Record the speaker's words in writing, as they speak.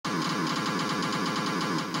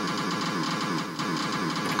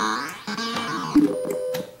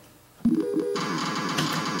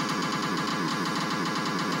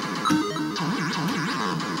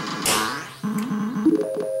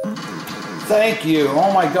Thank you.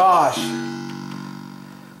 Oh my gosh.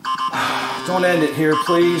 Don't end it here,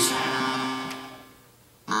 please.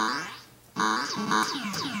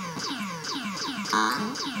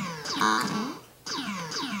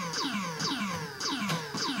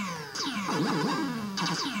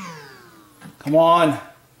 Come on.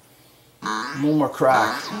 One more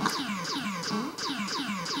crack.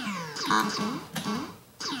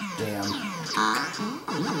 Damn.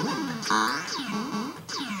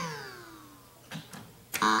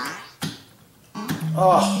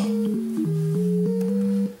 Oh.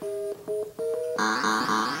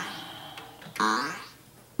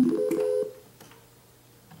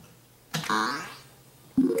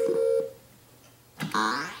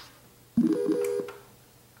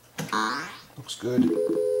 Looks good.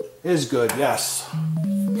 Is good, yes.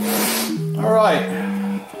 All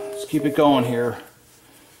right. Let's keep it going here.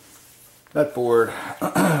 That board.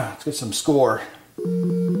 Let's get some score.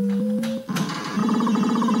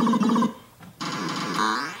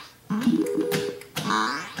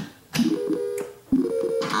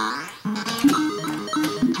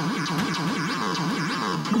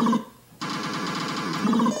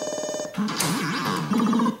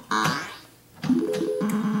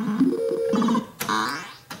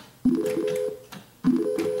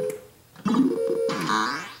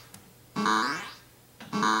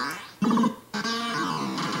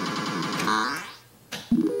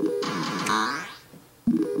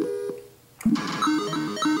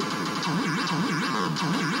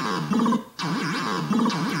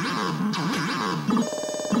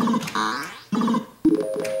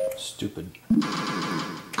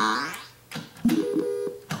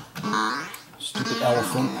 Stupid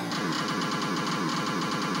elephant.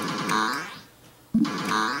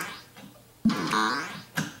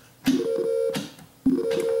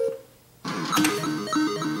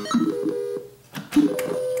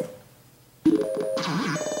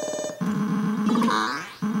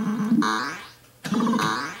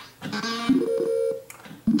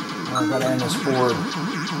 I gotta end this board.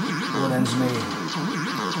 Board ends me.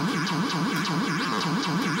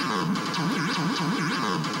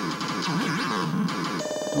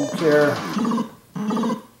 Don't care.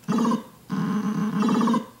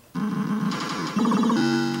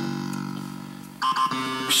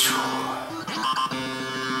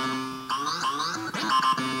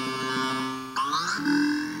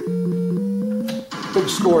 Big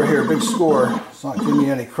score here, big score. It's not giving me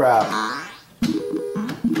any crap.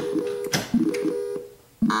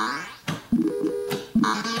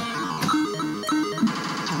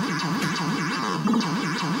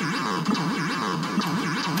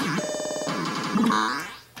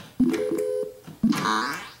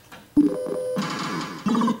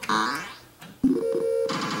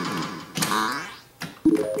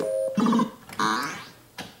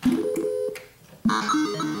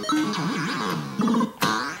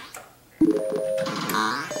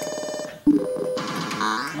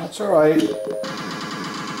 That's all right.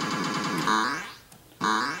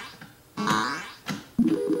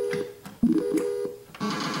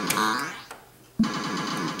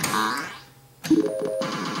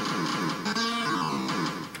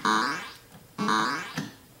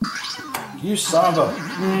 You son of a...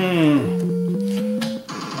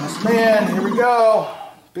 Last man, here we go.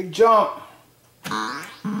 Big jump.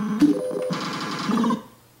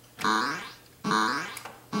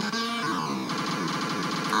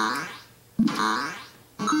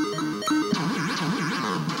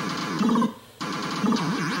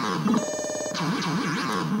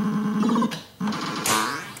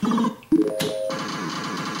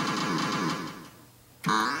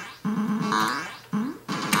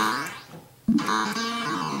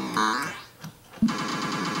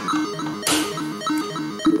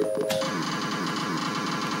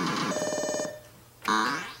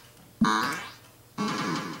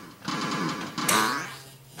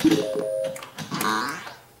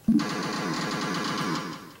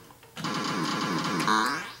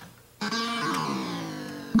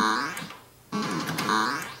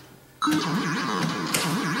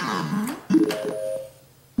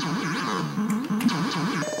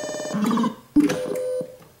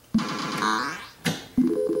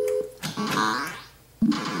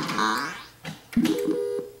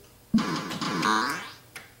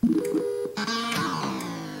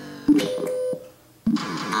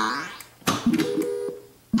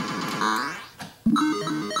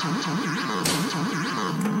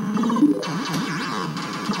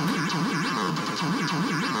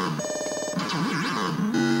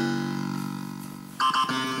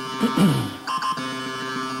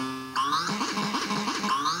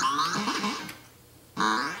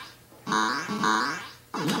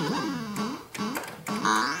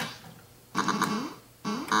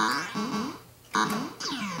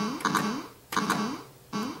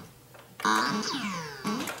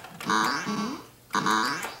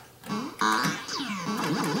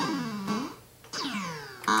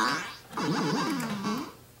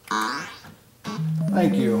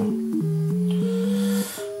 Thank you.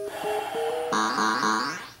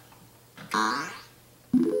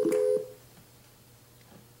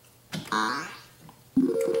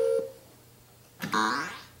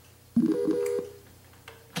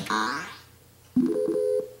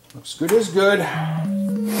 Looks good is good.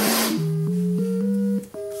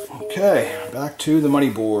 Okay, back to the money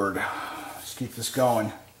board. Let's keep this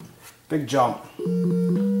going. Big jump.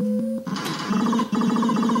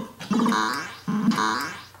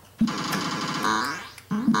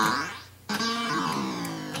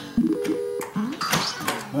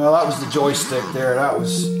 Well, that was the joystick there. That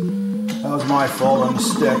was my fault on the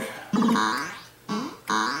stick.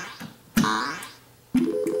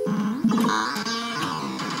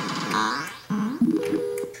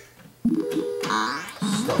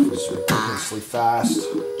 Stuff is ridiculously fast.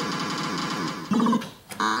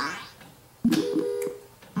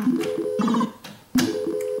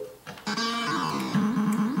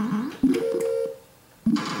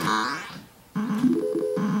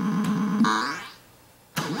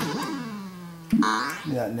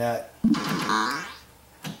 That net.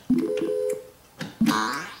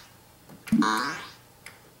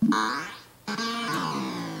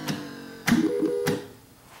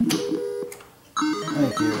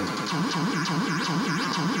 Thank you.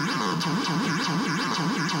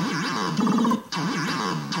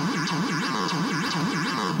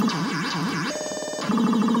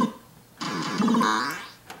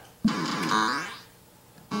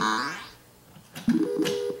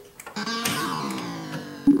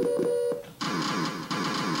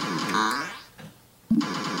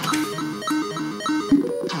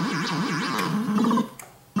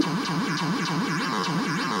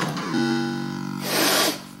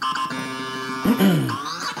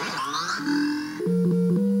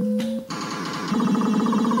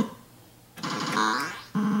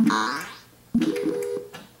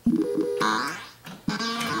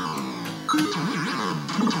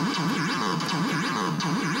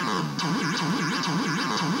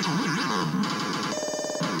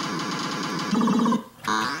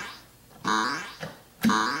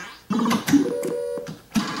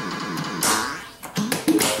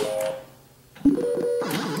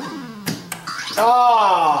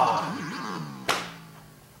 Ah!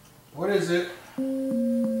 What is it?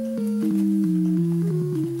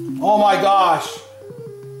 Oh my gosh!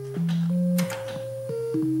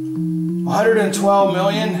 112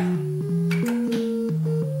 million?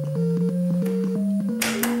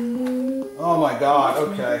 Oh my God,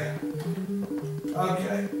 okay.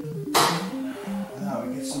 Okay. Now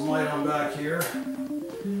we get some light on back here.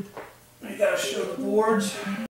 We gotta show the boards.